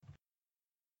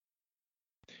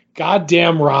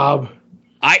Goddamn Rob.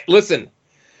 Listen.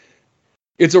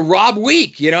 It's a Rob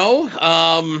week, you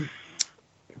know.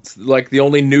 It's like the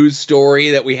only news story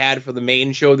that we had for the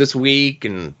main show this week,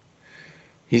 and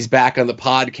he's back on the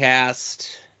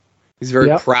podcast. He's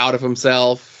very proud of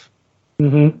himself.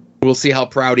 Mm-hmm. We'll see how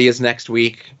proud he is next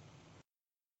week.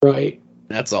 Right.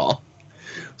 That's all.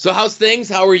 So how's things?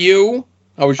 How are you?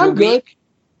 How was your week?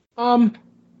 Good.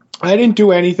 I didn't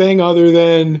do anything other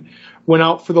than went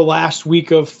out for the last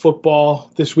week of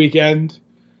football this weekend.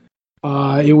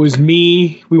 It was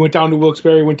me. We went down to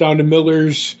Wilkes-Barre, went down to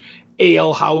Miller's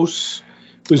Ale House.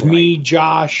 It was me,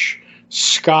 Josh,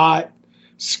 Scott.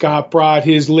 Scott brought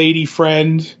his lady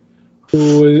friend,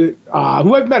 who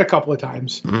I've met a couple of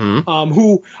times,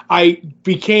 who I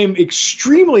became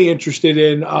extremely interested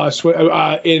in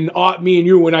me and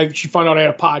you when she found out I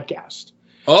had a podcast.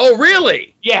 Oh,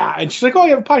 really? Yeah, and she's like, "Oh,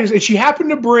 you have a podcast," and she happened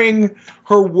to bring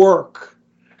her work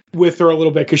with her a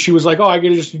little bit because she was like, "Oh, I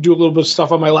gotta just do a little bit of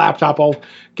stuff on my laptop. I'll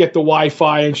get the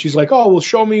Wi-Fi," and she's like, "Oh, well,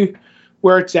 show me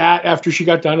where it's at." After she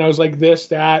got done, I was like, "This,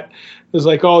 that." It was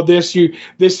like, "Oh, this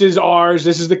is ours.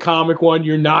 This is the comic one.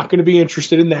 You're not going to be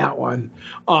interested in that one."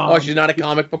 She's not a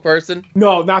comic book person?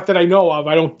 No, not that I know of.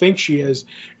 I don't think she is.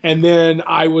 And then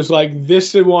I was like,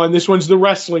 "This is one. This one's the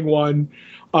wrestling one.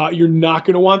 You're not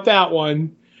going to want that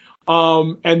one."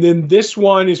 And then this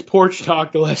one is Porch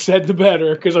Talk. The less said, the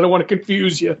better, because I don't want to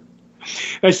confuse you.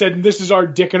 And I said, "This is our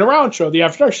Dickin' Around show, the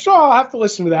After Dark." She said, "Oh, I'll have to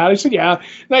listen to that." I said, "Yeah."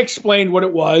 And I explained what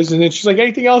it was. And then she's like,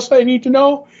 "Anything else I need to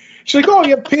know?" She's like, "Oh,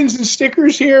 you have pins and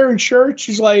stickers here and shirts."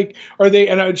 She's like, "Are they?"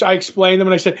 And I explained them.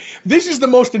 And I said, "This is the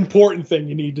most important thing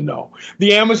you need to know.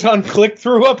 The Amazon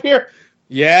click-through up here."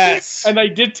 Yes. And I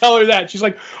did tell her that. She's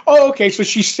like, "Oh, okay." So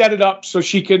she set it up so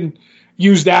she can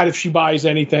use that if she buys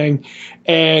anything.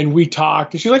 And we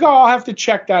talked, and she's like, "Oh, I'll have to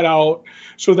check that out."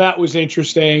 So that was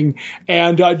interesting.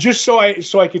 And just so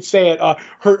I could say it,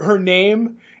 her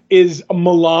name is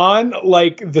Milan,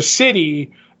 like the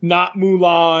city, not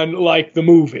Mulan, like the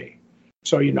movie.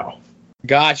 So you know.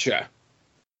 Gotcha.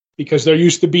 Because there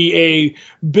used to be a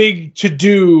big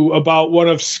to-do about one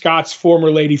of Scott's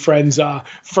former lady friends'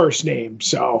 first name.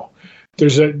 So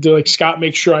they're like, "Scott,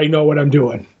 make sure I know what I'm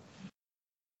doing."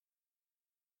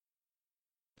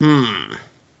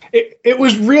 It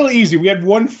was real easy. We had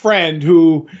one friend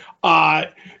who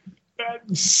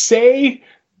say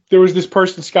there was this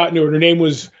person Scott knew, and her name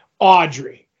was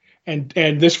Audrey, and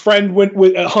this friend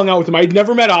hung out with him. I'd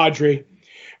never met Audrey,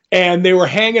 and they were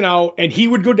hanging out, and he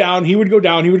would go down, he would go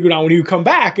down, he would go down. When he would come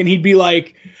back, and he'd be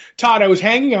like, "Todd, I was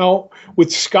hanging out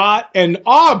with Scott and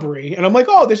Aubrey," and I'm like,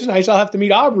 "Oh, this is nice. I'll have to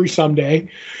meet Aubrey someday."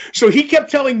 So he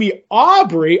kept telling me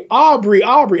Aubrey,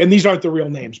 and these aren't the real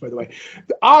names, by the way.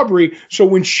 Aubrey. So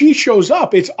when she shows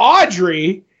up, it's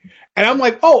Audrey, and I'm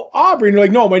like, "Oh, Aubrey," and they're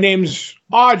like, "No, my name's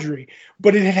Audrey."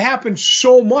 But it had happened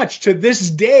so much to this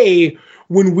day.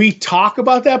 When we talk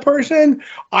about that person,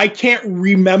 I can't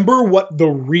remember what the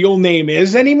real name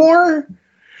is anymore.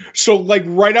 So like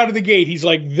right out of the gate, he's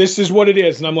like, "This is what it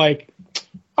is," and I'm like,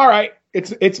 "All right,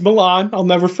 it's Milan. I'll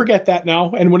never forget that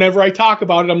now." And whenever I talk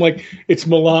about it, I'm like, "It's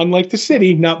Milan like the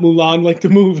city, not Mulan like the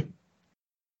movie."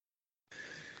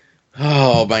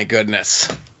 Oh my goodness.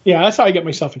 Yeah, that's how I get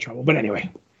myself in trouble. But anyway,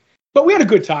 but we had a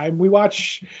good time. We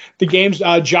watched the games.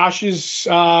 Josh's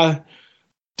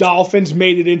Dolphins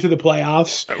made it into the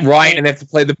playoffs, right? And they have to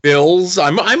play the Bills.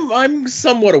 I'm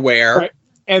somewhat aware. Right.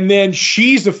 And then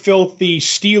she's a filthy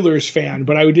Steelers fan,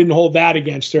 but I didn't hold that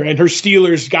against her. And her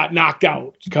Steelers got knocked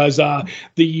out because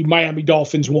the Miami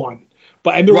Dolphins won.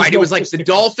 But it was like the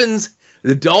Dolphins.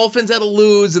 The Dolphins had to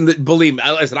lose, and believe me,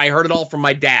 listen, I heard it all from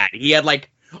my dad. He had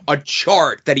like a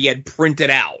chart that he had printed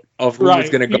out of who was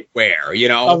going to go where. You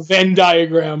know, a Venn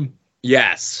diagram.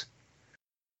 Yes.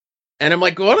 And I'm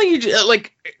like, why don't you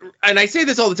like? And I say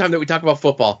this all the time that we talk about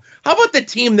football. How about the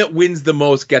team that wins the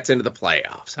most gets into the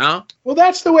playoffs, huh? Well,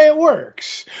 that's the way it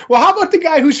works. Well, how about the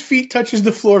guy whose feet touches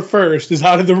the floor first is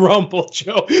out of the rumble,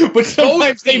 Joe? But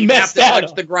sometimes they mess that up.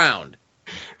 Touch the ground.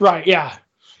 Right? Yeah.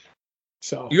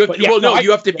 So you have to,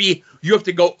 you have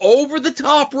to go over the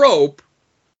top rope,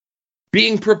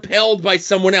 being propelled by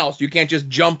someone else. You can't just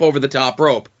jump over the top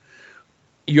rope.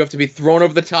 You have to be thrown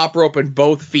over the top rope, and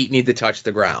both feet need to touch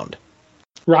the ground.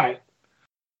 Right.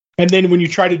 And then when you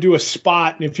try to do a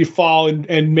spot, and if you fall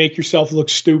and make yourself look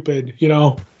stupid, you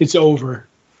know, it's over.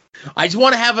 I just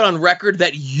want to have it on record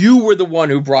that you were the one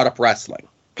who brought up wrestling.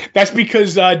 That's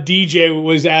because DJ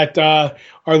was at our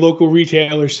local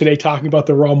retailers today talking about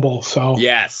the Rumble. So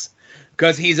yes,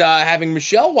 because he's having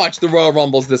Michelle watch the Royal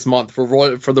Rumbles this month for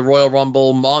the Royal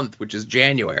Rumble month, which is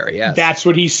January. Yes, that's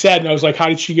what he said, and I was like, "How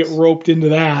did she get roped into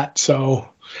that?" So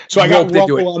So I got roped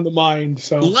into Rumble on the mind.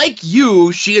 So like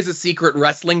you, she is a secret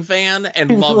wrestling fan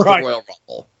and loves Right. the Royal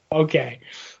Rumble. Okay.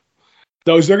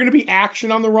 So is there going to be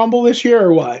action on the Rumble this year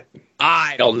or what?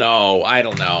 I don't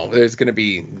know. There's going to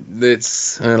be I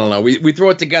don't know. We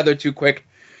throw it together too quick.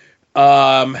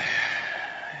 It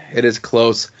is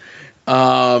close.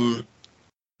 I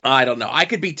don't know. I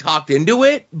could be talked into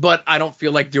it, but I don't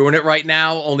feel like doing it right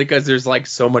now, only because there's like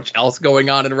so much else going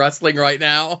on in wrestling right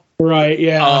now. Right,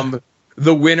 yeah.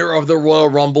 The winner of the Royal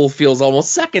Rumble feels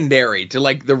almost secondary to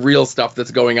like the real stuff that's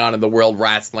going on in the world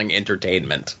wrestling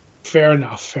entertainment. Fair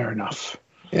enough.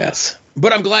 Yes.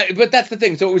 But I'm glad, but that's the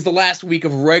thing. So it was the last week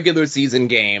of regular season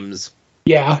games.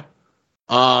 Yeah.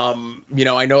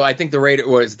 I think the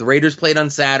Raiders played on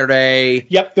Saturday.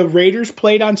 Yep, the Raiders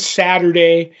played on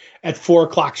Saturday at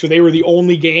 4:00, so they were the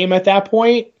only game at that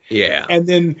point. Yeah. And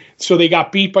then, so they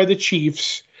got beat by the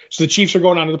Chiefs. So the Chiefs are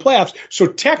going on to the playoffs. So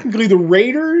technically, the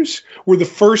Raiders were the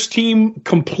first team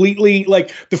completely,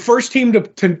 like the first team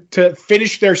to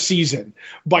finish their season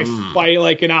by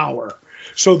like an hour.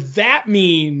 So that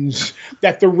means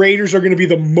that the Raiders are going to be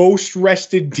the most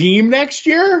rested team next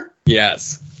year.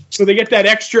 Yes. So they get that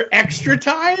extra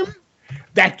time.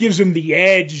 That gives them the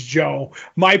edge, Joe.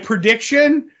 My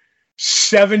prediction,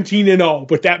 17-0,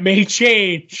 but that may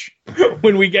change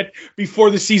when we get before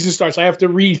the season starts. I have to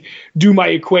redo my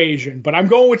equation, but I'm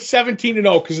going with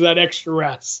 17-0 because of that extra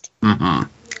rest. Mm-hmm.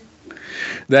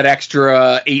 That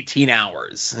extra 18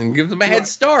 hours and give them a head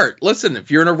start. Listen,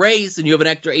 if you're in a race and you have an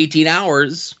extra 18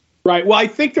 hours. Right. Well, I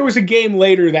think there was a game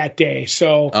later that day,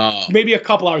 so maybe a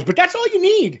couple hours. But that's all you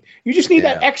need. You just need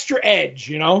that extra edge,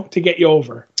 to get you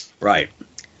over. Right.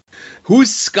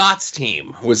 Who's Scott's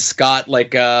team? Was Scott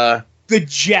like the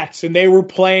Jets, and they were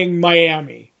playing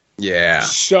Miami. Yeah.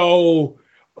 So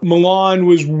Milan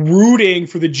was rooting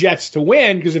for the Jets to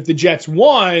win because if the Jets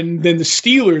won, then the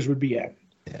Steelers would be in.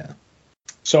 Yeah.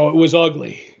 So it was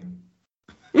ugly.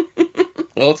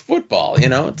 Well, it's football,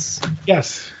 It's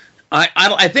yes.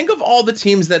 I think of all the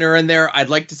teams that are in there, I'd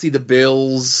like to see the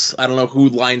Bills. I don't know who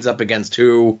lines up against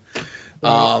who.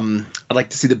 I'd like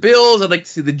to see the Bills. I'd like to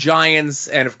see the Giants,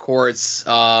 and of course,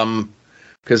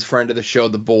 because friend of the show,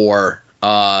 the Boar,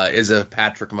 is a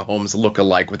Patrick Mahomes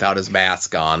lookalike without his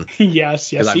mask on. Yes,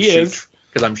 he is.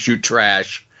 Because I'm shoot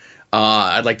trash.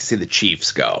 I'd like to see the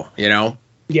Chiefs go.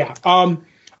 Yeah.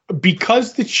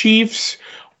 Because the Chiefs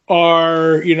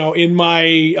are, in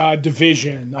my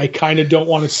division, I kind of don't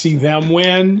want to see them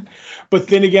win. But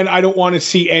then again, I don't want to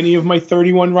see any of my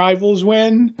 31 rivals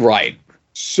win. Right.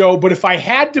 So, but if I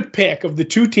had to pick of the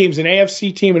two teams, an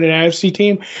AFC team and an NFC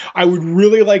team, I would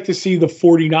really like to see the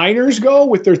 49ers go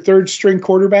with their third string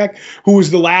quarterback, who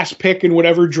was the last pick in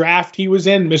whatever draft he was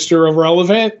in, Mr.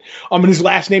 Irrelevant. And his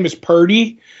last name is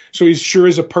Purdy, so he sure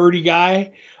is a Purdy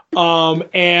guy.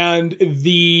 And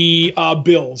the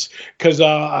Bills, because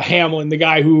Hamlin, the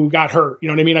guy who got hurt, you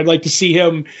know what I mean? I'd like to see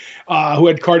him, who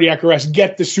had cardiac arrest,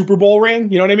 get the Super Bowl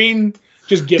ring. You know what I mean?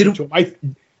 Just give it to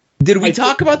him. Did we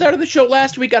talk about that on the show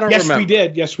last week? I don't remember.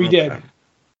 Yes, we did.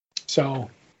 So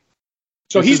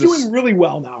he's doing really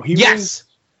well now.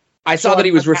 I saw that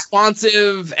he was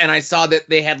responsive, and I saw that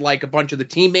they had like a bunch of the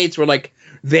teammates were like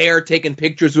there taking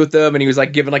pictures with him, and he was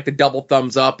like giving like the double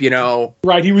thumbs up,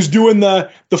 Right, he was doing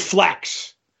the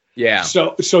flex. Yeah.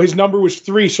 So his number was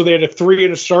 3, so they had a 3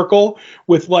 in a circle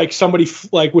with like somebody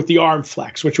like with the arm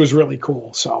flex, which was really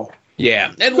cool. So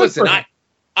yeah, and listen,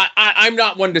 I'm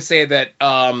not one to say that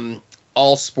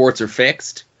all sports are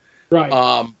fixed.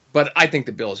 Right. But I think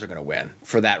the Bills are going to win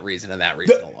for that reason and that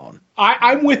reason alone.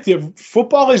 I'm with you.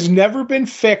 Football has never been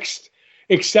fixed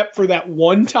except for that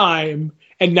one time,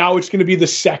 and now it's going to be the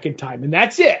second time, and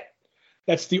that's it.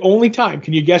 That's the only time.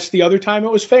 Can you guess the other time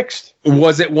it was fixed?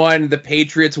 Was it when the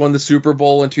Patriots won the Super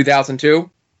Bowl in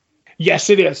 2002? Yes,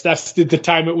 it is. That's the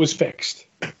time it was fixed.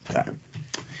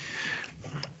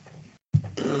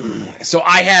 So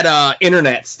I had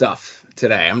internet stuff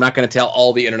today. I'm not going to tell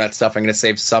all the internet stuff. I'm going to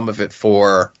save some of it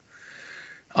for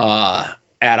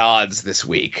at odds this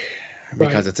week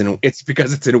because it's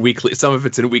in weekly. Some of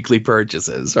it's in weekly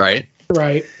purchases, right?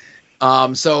 Right.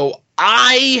 So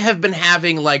I have been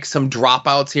having like some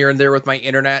dropouts here and there with my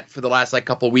internet for the last like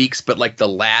couple weeks, but like the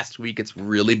last week it's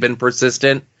really been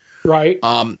persistent. Right.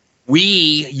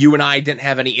 You and I didn't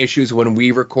have any issues when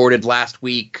we recorded last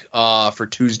week for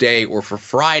Tuesday or for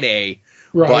Friday.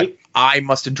 Right. But I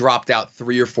must have dropped out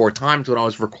 3 or 4 times when I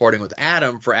was recording with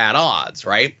Adam for At Odds,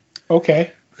 right?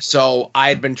 Okay. So I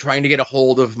had been trying to get a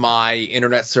hold of my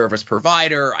internet service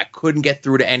provider. I couldn't get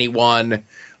through to anyone.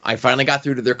 I finally got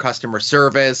through to their customer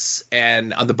service,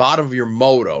 and on the bottom of your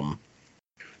modem,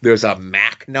 there's a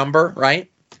MAC number, right?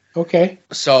 Okay.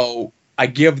 So I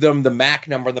give them the MAC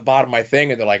number at the bottom of my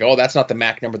thing, and they're like, oh, that's not the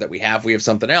MAC number that we have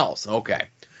something else. Okay.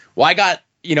 Well,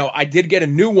 I did get a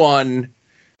new one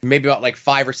maybe about like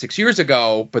 5 or 6 years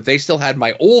ago, but they still had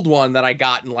my old one that I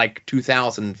got in like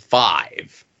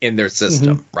 2005 in their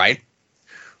system, right?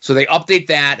 So they update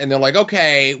that, and they're like,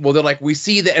 okay, well, they're like, we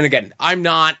see that. And again, I'm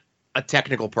not a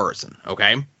technical person,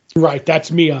 okay? Right,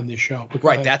 that's me on this show.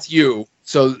 Right, that's you.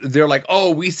 So they're like,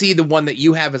 oh, we see the one that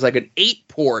you have is like an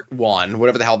 8-port one,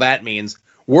 whatever the hell that means.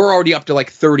 We're already up to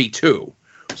like 32.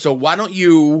 So why don't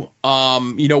you,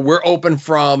 we're open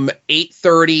from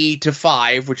 8:30 to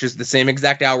 5, which is the same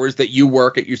exact hours that you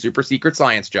work at your super secret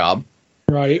science job.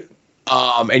 Right.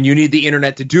 And you need the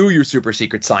internet to do your super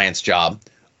secret science job.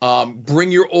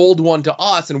 Bring your old one to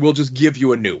us, and we'll just give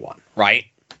you a new one, right?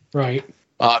 Right.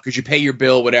 Because you pay your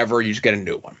bill, whatever, you just get a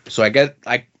new one. So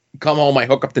I come home, I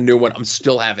hook up the new one. I'm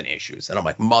still having issues, and I'm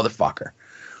like, motherfucker.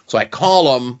 So I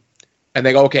call them. And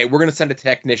they go, okay, we're going to send a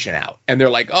technician out. And they're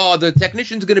like, oh, the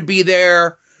technician's going to be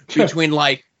there between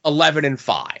like 11 and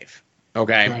 5.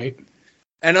 Okay. Right.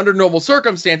 And under normal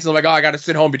circumstances, I'm like, oh, I got to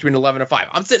sit home between 11 and 5.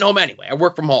 I'm sitting home anyway. I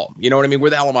work from home. You know what I mean? Where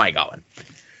the hell am I going?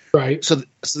 Right. So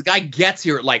the guy gets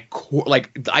here at like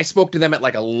I spoke to them at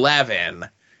like 11,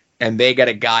 and they get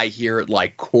a guy here at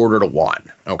like 12:45.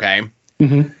 Okay.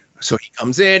 Mm-hmm. So he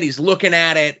comes in, he's looking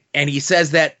at it, and he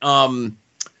says that,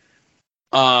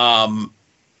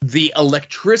 the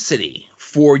electricity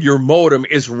for your modem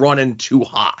is running too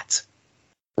hot,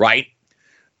 right?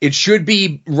 It should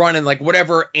be running like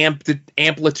whatever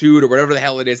amplitude or whatever the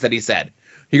hell it is that he said.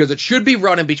 He goes, it should be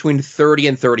running between 30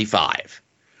 and 35.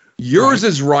 Yours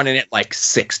is running at like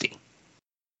 60.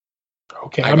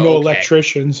 Okay, I'm no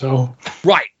electrician, so.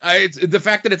 Right. It's the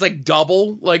fact that it's like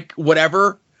double, like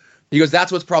whatever. He goes,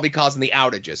 that's what's probably causing the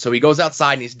outages. So he goes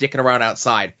outside and he's dicking around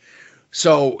outside.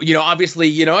 So,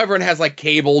 obviously, everyone has like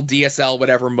cable, DSL,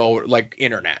 whatever mode, like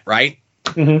internet, right?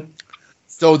 Mm-hmm.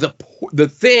 So the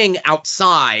thing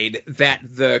outside that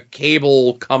the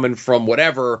cable coming from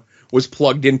whatever was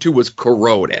plugged into was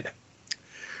corroded.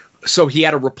 So he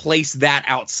had to replace that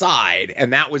outside,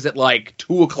 and that was at like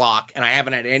 2:00, and I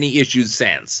haven't had any issues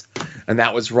since. And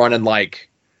that was running like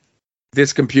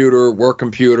this computer, work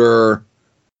computer,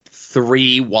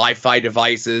 3 Wi-Fi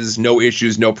devices, no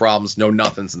issues, no problems, no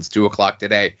nothing since 2:00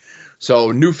 today.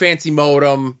 So new fancy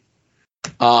modem.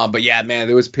 But yeah, man,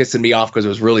 it was pissing me off because it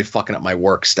was really fucking up my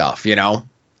work stuff,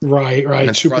 Right.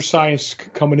 And super science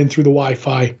coming in through the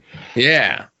Wi-Fi.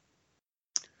 Yeah.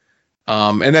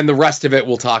 And then the rest of it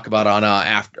we'll talk about on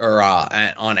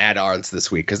on Add-ons this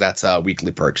week because that's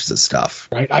weekly purchases stuff.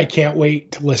 Right. I can't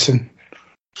wait to listen.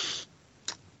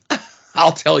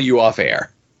 I'll tell you off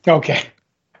air. Okay.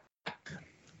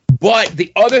 But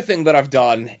the other thing that I've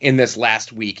done in this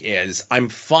last week is I'm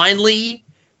finally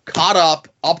caught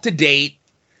up to date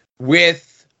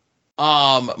with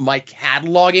my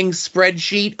cataloging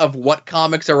spreadsheet of what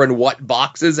comics are in what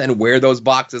boxes and where those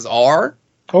boxes are.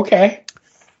 Okay.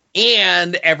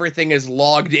 And everything is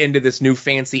logged into this new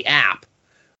fancy app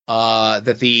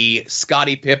that the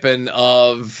Scottie Pippen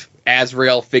of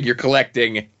Azrael figure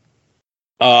collecting,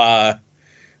 I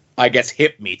guess,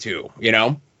 hit me to,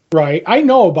 Right. I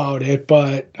know about it,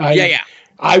 but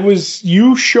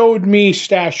you showed me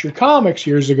Stash Your Comics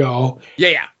years ago.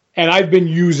 Yeah. And I've been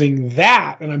using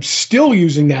that, and I'm still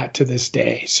using that to this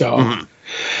day. So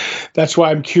that's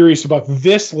why I'm curious about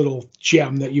this little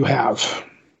gem that you have.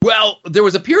 Well, there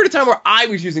was a period of time where I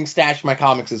was using Stash My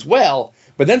Comics as well,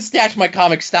 but then Stash My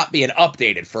Comics stopped being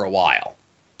updated for a while.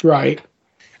 Right.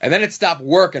 And then it stopped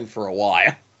working for a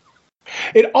while.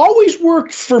 It always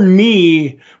worked for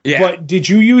me, but did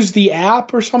you use the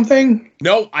app or something?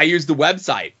 No, I used the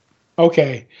website.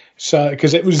 Okay. So,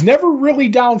 because it was never really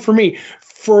down for me.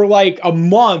 For like a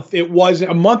month, it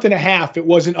wasn't, a month and a half, it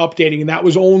wasn't updating. And that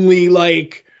was only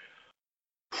like,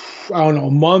 I don't know,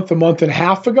 a month and a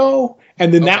half ago.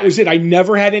 And then that was it. I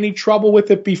never had any trouble with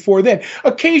it before then.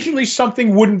 Occasionally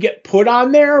something wouldn't get put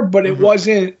on there, but it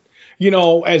wasn't,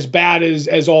 as bad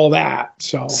as all that.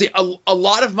 So see, a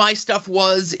lot of my stuff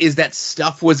is that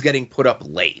stuff was getting put up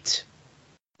late.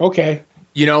 Okay.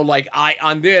 Like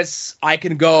I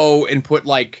can go and put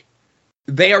like,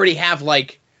 they already have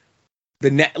like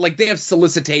they have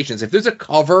solicitations. If there's a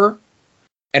cover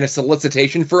and a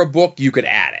solicitation for a book, you could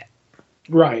add it.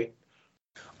 Right.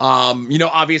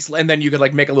 Obviously, and then you could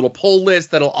like make a little pull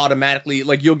list that'll automatically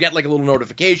like you'll get like a little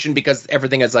notification because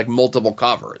everything has like multiple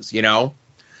covers,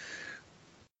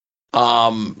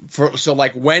 So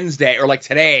like Wednesday or like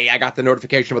today, I got the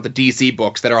notification about the DC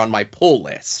books that are on my pull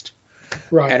list.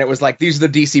 Right. And it was like, these are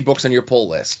the DC books on your pull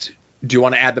list. Do you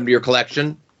want to add them to your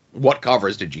collection? What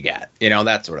covers did you get?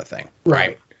 That sort of thing.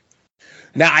 Right.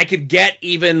 Now I could get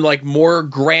even like more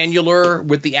granular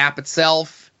with the app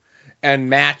itself and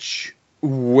match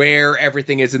where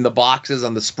everything is in the boxes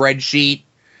on the spreadsheet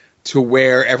to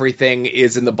where everything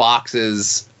is in the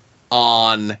boxes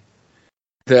on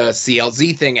the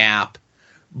CLZ Thing app.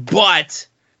 But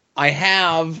I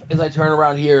have, as I turn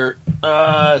around here,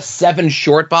 7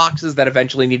 short boxes that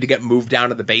eventually need to get moved down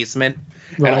to the basement,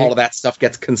 Right. and all of that stuff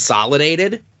gets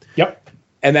consolidated. Yep.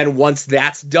 And then once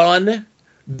that's done,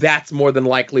 that's more than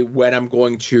likely when I'm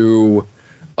going to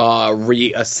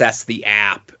reassess the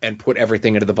app and put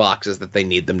everything into the boxes that they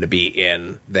need them to be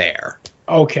in there.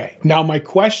 Okay. Now my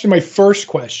first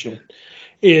question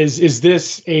is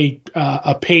this a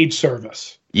paid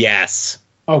service? Yes.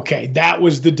 Okay, that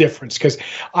was the difference, because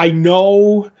I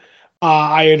know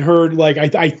I had heard, like,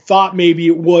 I thought maybe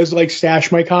it was like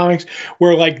Stash My Comics,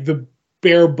 where like the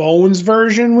bare bones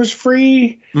version was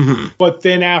free, but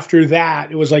then after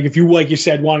that it was like, if you, like you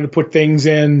said, wanted to put things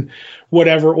in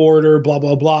whatever order, blah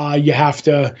blah blah, you have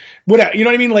to, whatever, you know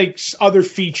what I mean, like other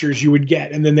features you would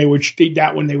get, and then they would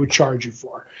charge you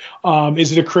for.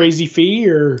 Is it a crazy fee,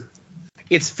 or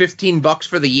It's $15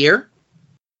 for the year.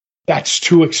 that's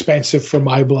too expensive for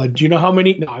my blood? Do you know how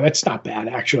many? No, that's not bad,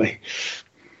 actually.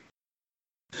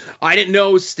 I didn't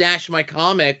know Stash My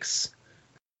Comics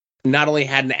not only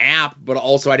had an app, but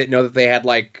also I didn't know that they had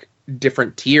like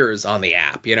different tiers on the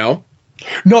app, you know?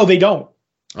 No, they don't.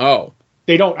 Oh.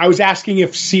 They don't. I was asking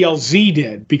if CLZ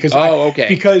did, because okay.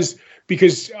 because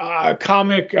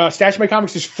Stash My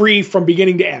Comics is free from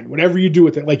beginning to end. Whatever you do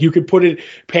with it, like you could put it,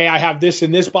 pay, I have this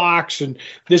in this box and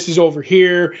this is over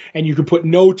here, and you could put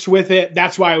notes with it.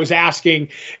 That's why I was asking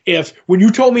if, when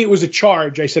you told me it was a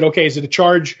charge, I said, okay, is it a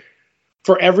charge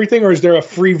for everything, or is there a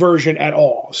free version at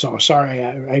all? So sorry,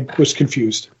 I was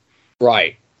confused.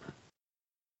 Right.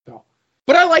 So.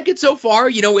 But I like it so far.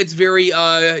 You know, it's very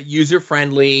user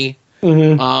friendly.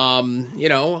 Mm-hmm. You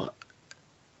know,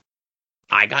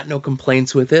 I got no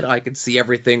complaints with it. I could see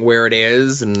everything where it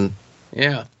is, and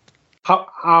yeah. How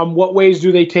what ways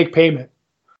do they take payment?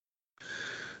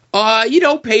 You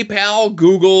know, PayPal,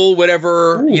 Google,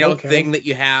 whatever, Ooh, thing that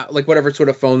you have, like whatever sort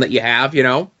of phone that you have, you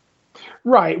know.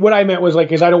 Right. What I meant was,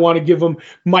 like, is I don't want to give them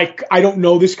I don't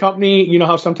know this company. You know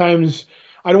how sometimes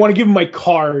I don't want to give them my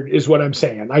card, is what I'm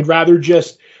saying. I'd rather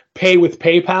just pay with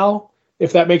PayPal,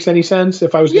 if that makes any sense,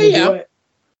 if I was going to do it.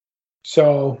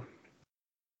 So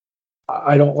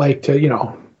I don't like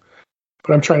to,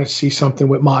 but I'm trying to see something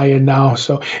with my end now.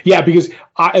 So yeah, because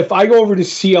if I go over to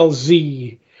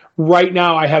CLZ right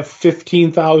now, I have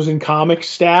 15,000 comics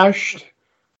stashed.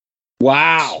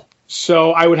 Wow.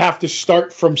 So I would have to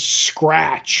start from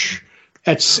scratch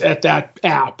at that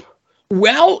app.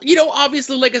 Well,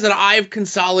 obviously, like I said, I've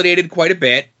consolidated quite a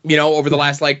bit, over the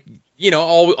last,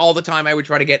 all the time I would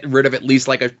try to get rid of at least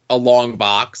like a long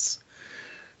box.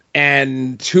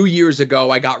 And 2 years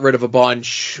ago, I got rid of a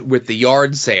bunch with the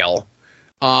yard sale.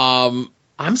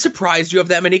 I'm surprised you have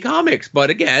that many comics, but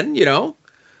again, yeah.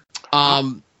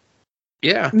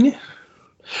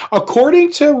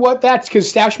 According to what that's, because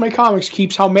Stash My Comics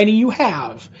keeps how many you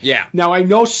have. Yeah. Now, I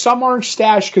know some aren't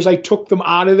stashed because I took them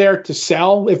out of there to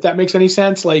sell, if that makes any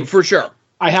sense. Like, for sure.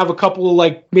 I have a couple of,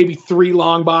 like, maybe 3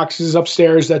 long boxes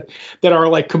upstairs that are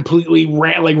like completely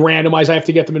randomized. I have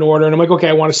to get them in order, and I'm like, okay,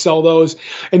 I want to sell those.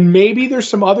 And maybe there's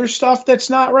some other stuff that's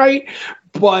not right,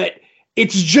 but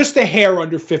it's just a hair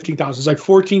under 15,000. It's like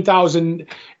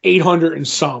 14,800 and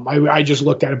some. I just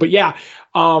looked at it, but yeah,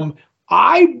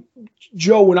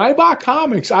 Joe, when I bought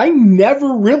comics, I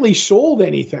never really sold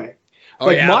anything.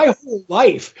 My whole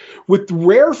life, with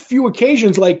rare few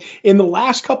occasions, like in the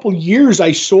last couple years,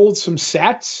 I sold some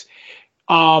sets,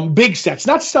 big sets,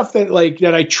 not stuff that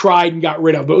I tried and got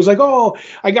rid of, but it was like,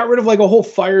 I got rid of like a whole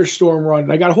Firestorm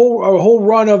run. I got a whole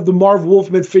run of the Marv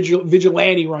Wolfman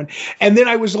Vigilante run. And then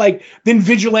I was like, then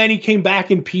Vigilante came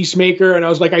back in Peacemaker, and I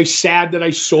was like, I'm sad that I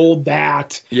sold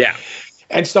that. Yeah.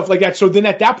 And stuff like that. So then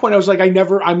at that point, I was like,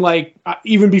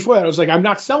 even before that, I was like, I'm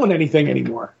not selling anything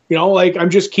anymore. I'm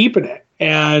just keeping it.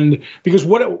 And because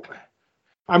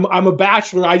I'm a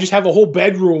bachelor, I just have a whole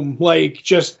bedroom,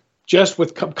 just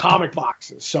with comic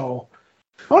boxes. So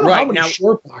I don't know how many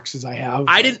short boxes I have.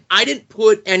 I didn't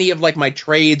put any of like my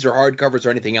trades or hardcovers or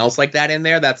anything else like that in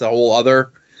there. That's a whole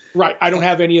other. Right. I don't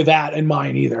have any of that in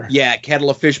mine either. Yeah. Kettle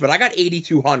of Fish, but I got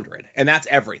 8,200, and that's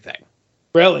everything.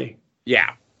 Really?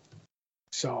 Yeah.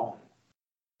 So,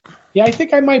 yeah, I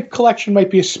think my collection might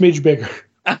be a smidge bigger.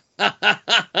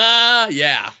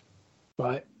 Yeah.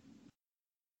 But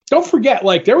don't forget,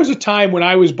 there was a time when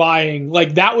I was buying,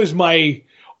 that was my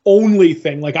only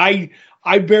thing.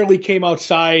 I barely came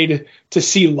outside to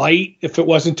see light if it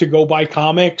wasn't to go buy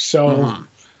comics. So,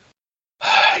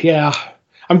 yeah.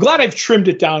 I'm glad I've trimmed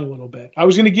it down a little bit. I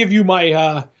was going to give you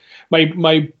my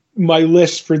my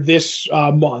list for this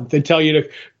month and tell you to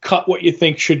cut what you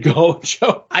think should go.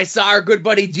 Joe. I saw our good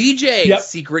buddy DJ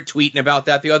secret tweeting about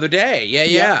that the other day.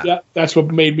 Yeah. That's what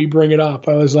made me bring it up.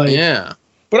 I was like, yeah.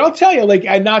 But I'll tell you, like,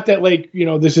 not that, like, you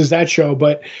know, this is that show,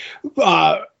 but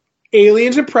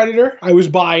Aliens and Predator, I was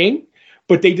buying,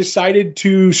 but they decided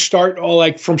to start all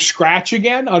like from scratch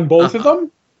again on both of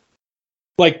them,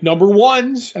 like number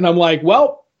ones. And I'm like,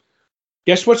 well,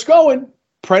 guess what's going?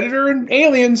 Predator and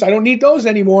Aliens. I don't need those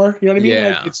anymore. You know what I mean?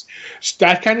 Yeah. Like, it's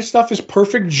that kind of stuff is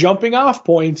perfect jumping off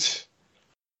points.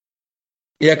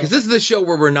 Yeah, because this is the show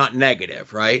where we're not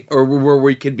negative, right? Or where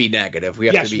we can be negative. We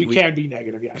have to be. We can be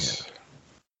negative. Yes. Yeah.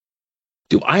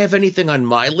 Do I have anything on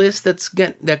my list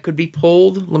that could be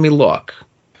pulled? Let me look.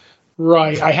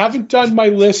 Right. I haven't done my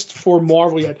list for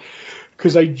Marvel yet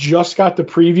because I just got the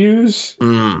previews.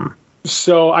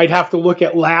 So I'd have to look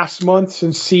at last month's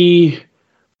and see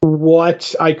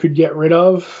what I could get rid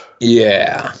of.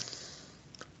 Yeah.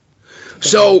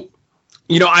 So,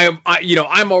 you know,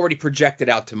 I'm already projected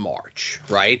out to March,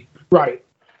 right? Right.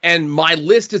 And my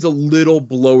list is a little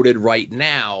bloated right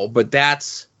now, but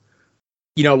that's,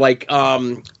 you know, like, like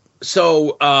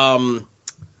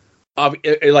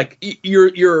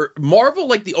your Marvel,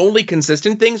 like the only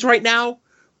consistent things right now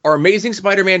are Amazing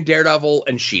Spider-Man, Daredevil,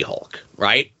 and She-Hulk,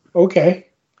 right? Okay.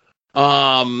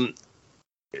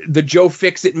 The Joe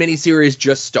Fixit miniseries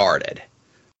just started.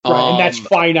 Right, and that's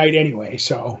finite anyway,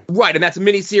 so. Right, and that's a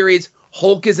miniseries.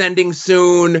 Hulk is ending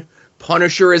soon.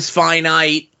 Punisher is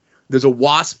finite. There's a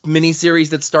Wasp miniseries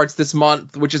that starts this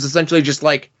month, which is essentially just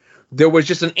like, there was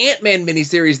just an Ant-Man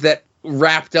miniseries that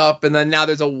wrapped up, and then now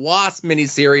there's a Wasp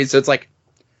miniseries, so it's like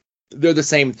they're the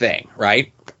same thing,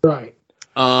 right? Right.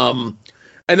 And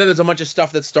then there's a bunch of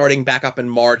stuff that's starting back up in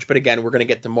March, but again, we're going to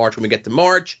get to March when we get to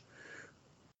March.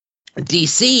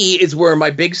 DC is where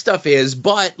my big stuff is,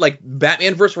 but like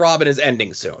Batman vs. Robin is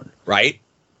ending soon, right?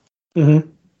 Mm-hmm.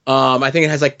 I think it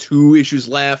has like 2 issues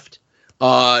left.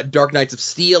 Dark Knights of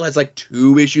Steel has like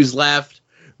 2 issues left.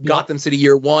 Gotham City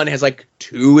Year One has like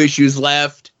 2 issues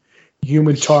left.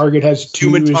 Human Target has 2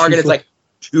 Human Target has like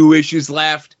 2 issues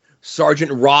left.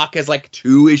 Sergeant Rock has like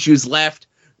 2 issues left.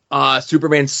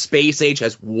 Superman Space Age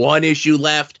has 1 issue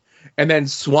left. And then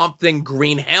Swamp Thing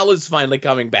Green Hell is finally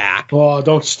coming back. Oh,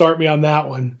 don't start me on that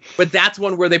one. But that's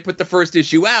one where they put the first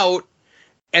issue out,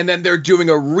 and then they're doing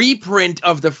a reprint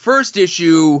of the first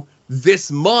issue this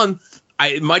month.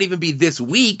 It might even be this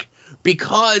week,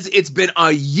 because it's been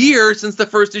a year since the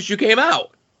first issue came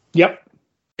out. Yep.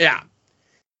 Yeah.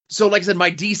 So, like I said,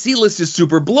 my DC list is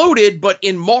super bloated, but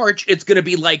in March, it's going to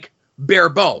be like bare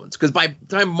bones. Because by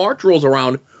the time March rolls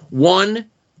around, 1,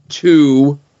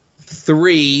 2,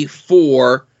 3,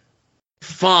 4,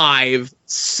 5,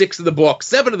 6 of the books,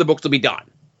 7 of the books will be done.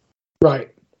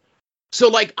 Right. So,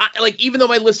 like, even though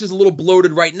my list is a little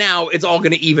bloated right now, it's all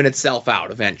going to even itself out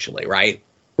eventually, right?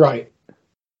 Right.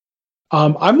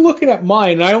 I'm looking at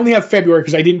mine, and I only have February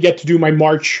because I didn't get to do my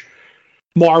March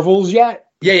Marvels yet.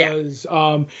 Yeah.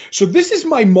 So this is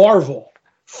my Marvel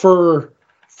for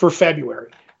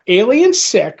February. Alien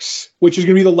 6, which is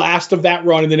going to be the last of that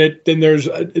run, and then there's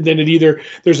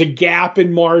a gap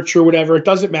in March or whatever. It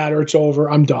doesn't matter. It's over.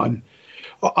 I'm done.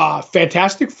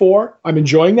 Fantastic Four. I'm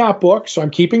enjoying that book, so I'm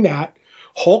keeping that.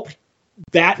 Hulk,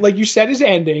 that, like you said, is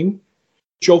ending.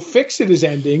 Joe Fixit is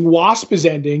ending. Wasp is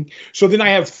ending. So then I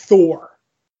have Thor.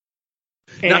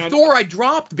 Now, Thor I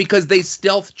dropped because they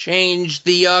stealth changed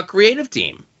the creative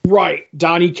team. Right.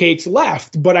 Donny Cates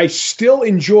left, but I still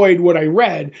enjoyed what I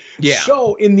read. Yeah.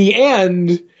 So in the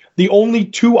end, the only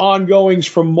 2 ongoings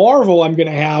from Marvel I'm going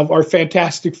to have are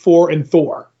Fantastic Four and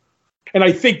Thor. And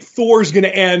I think Thor's going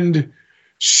to end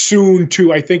soon,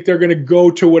 too. I think they're going to go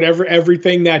to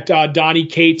everything that Donny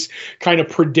Cates kind of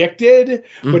predicted,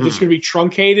 but it's going to be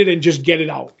truncated and just get it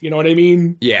out. You know what I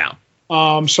mean? Yeah.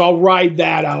 So I'll ride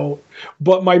that out.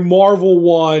 But my Marvel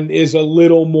one is a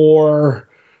little more,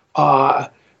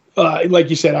 like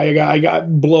you said, I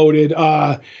got bloated.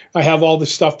 I have all the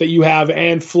stuff that you have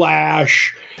and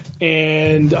Flash,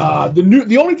 and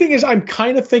the only thing is I'm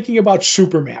kind of thinking about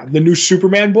Superman, the new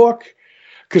Superman book,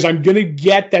 because I'm gonna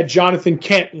get that Jonathan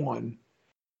Kent one,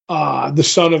 the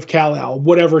son of Kal-El,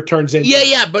 whatever it turns into.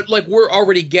 Yeah, but like we're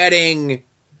already getting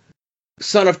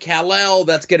Son of Kal-El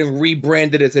that's getting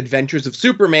rebranded as Adventures of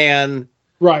Superman.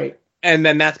 Right. And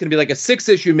then that's going to be like a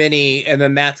 6-issue mini, and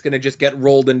then that's going to just get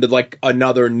rolled into like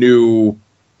another new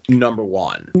number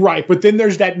 1. Right, but then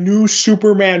there's that new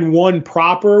Superman 1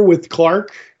 proper with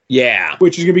Clark. Yeah.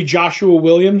 Which is going to be Joshua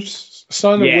Williams,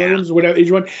 son of Williams, whatever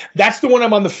age one. That's the one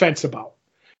I'm on the fence about.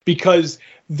 Because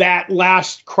that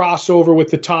last crossover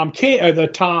with the Tom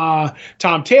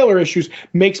Taylor issues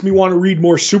makes me want to read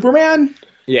more Superman.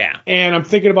 Yeah. And I'm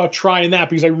thinking about trying that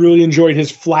because I really enjoyed his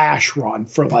Flash run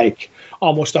for like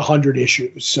almost 100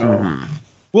 issues. So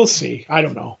we'll see. I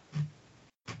don't know.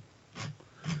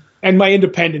 And my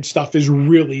independent stuff is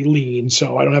really lean,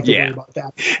 so I don't have to worry about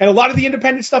that. And a lot of the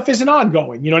independent stuff isn't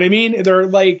ongoing. You know what I mean? They're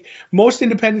like, most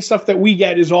independent stuff that we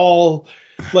get is all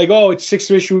like, oh, it's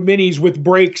 6-issue minis with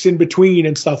breaks in between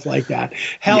and stuff like that.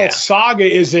 Hell,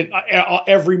 Saga isn't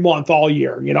every month all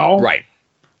year, you know? Right.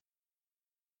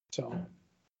 So,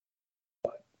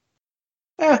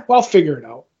 well, I'll figure it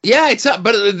out. Yeah,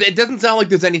 but it doesn't sound like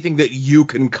there's anything that you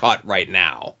can cut right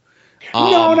now.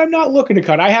 No, and I'm not looking to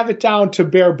cut. I have it down to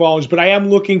bare bones, but I am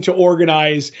looking to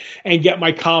organize and get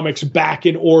my comics back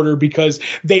in order because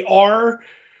they are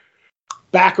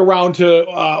back around to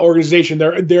organization.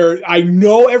 They're I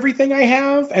know everything I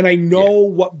have, and I know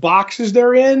what boxes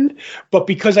they're in, but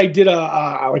because I did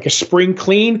a spring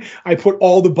clean, I put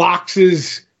all the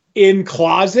boxes in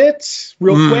closets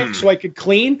real quick so I could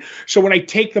clean. So when I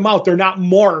take them out, they're not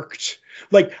marked.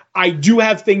 Like, I do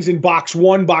have things in box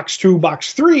 1, box 2,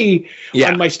 box 3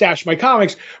 on my stash, my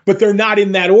comics, but they're not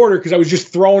in that order because I was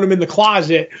just throwing them in the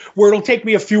closet where it'll take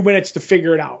me a few minutes to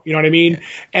figure it out. You know what I mean? Yeah.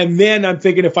 And then I'm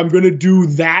thinking if I'm going to do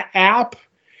that app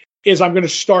is I'm going to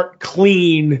start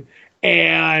clean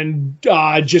and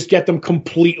just get them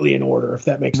completely in order, if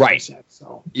that makes any sense.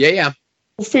 So yeah.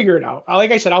 We'll figure it out.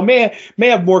 Like I said, I may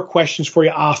have more questions for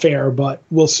you off air, but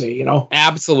we'll see, you know?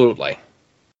 Absolutely.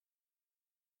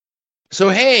 So,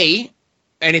 hey,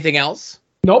 anything else?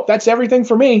 Nope, that's everything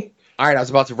for me. All right, I was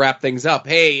about to wrap things up.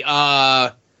 Hey,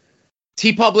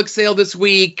 TeePublic sale this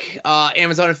week,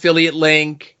 Amazon affiliate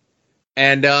link,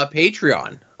 and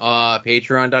Patreon.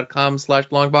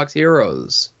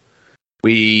 Patreon.com/longboxheroes.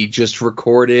 We just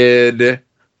recorded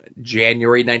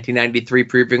January 1993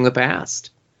 Previewing the Past.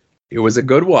 It was a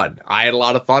good one. I had a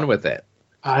lot of fun with it.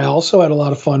 I also had a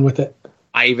lot of fun with it.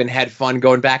 I even had fun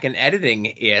going back and editing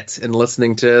it and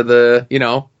listening to the,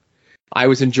 I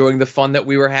was enjoying the fun that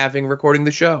we were having recording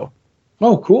the show.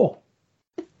 Oh, cool.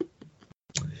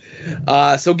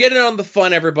 So get in on the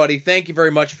fun, everybody. Thank you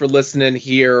very much for listening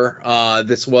here.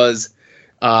 This was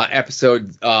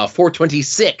episode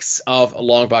 426 of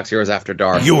Longbox Heroes After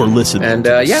Dark. You're listening and,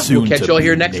 to we'll catch you all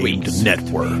here next week.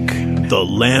 Network, the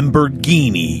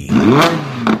Lamborghini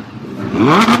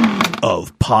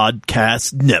of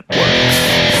podcast networks.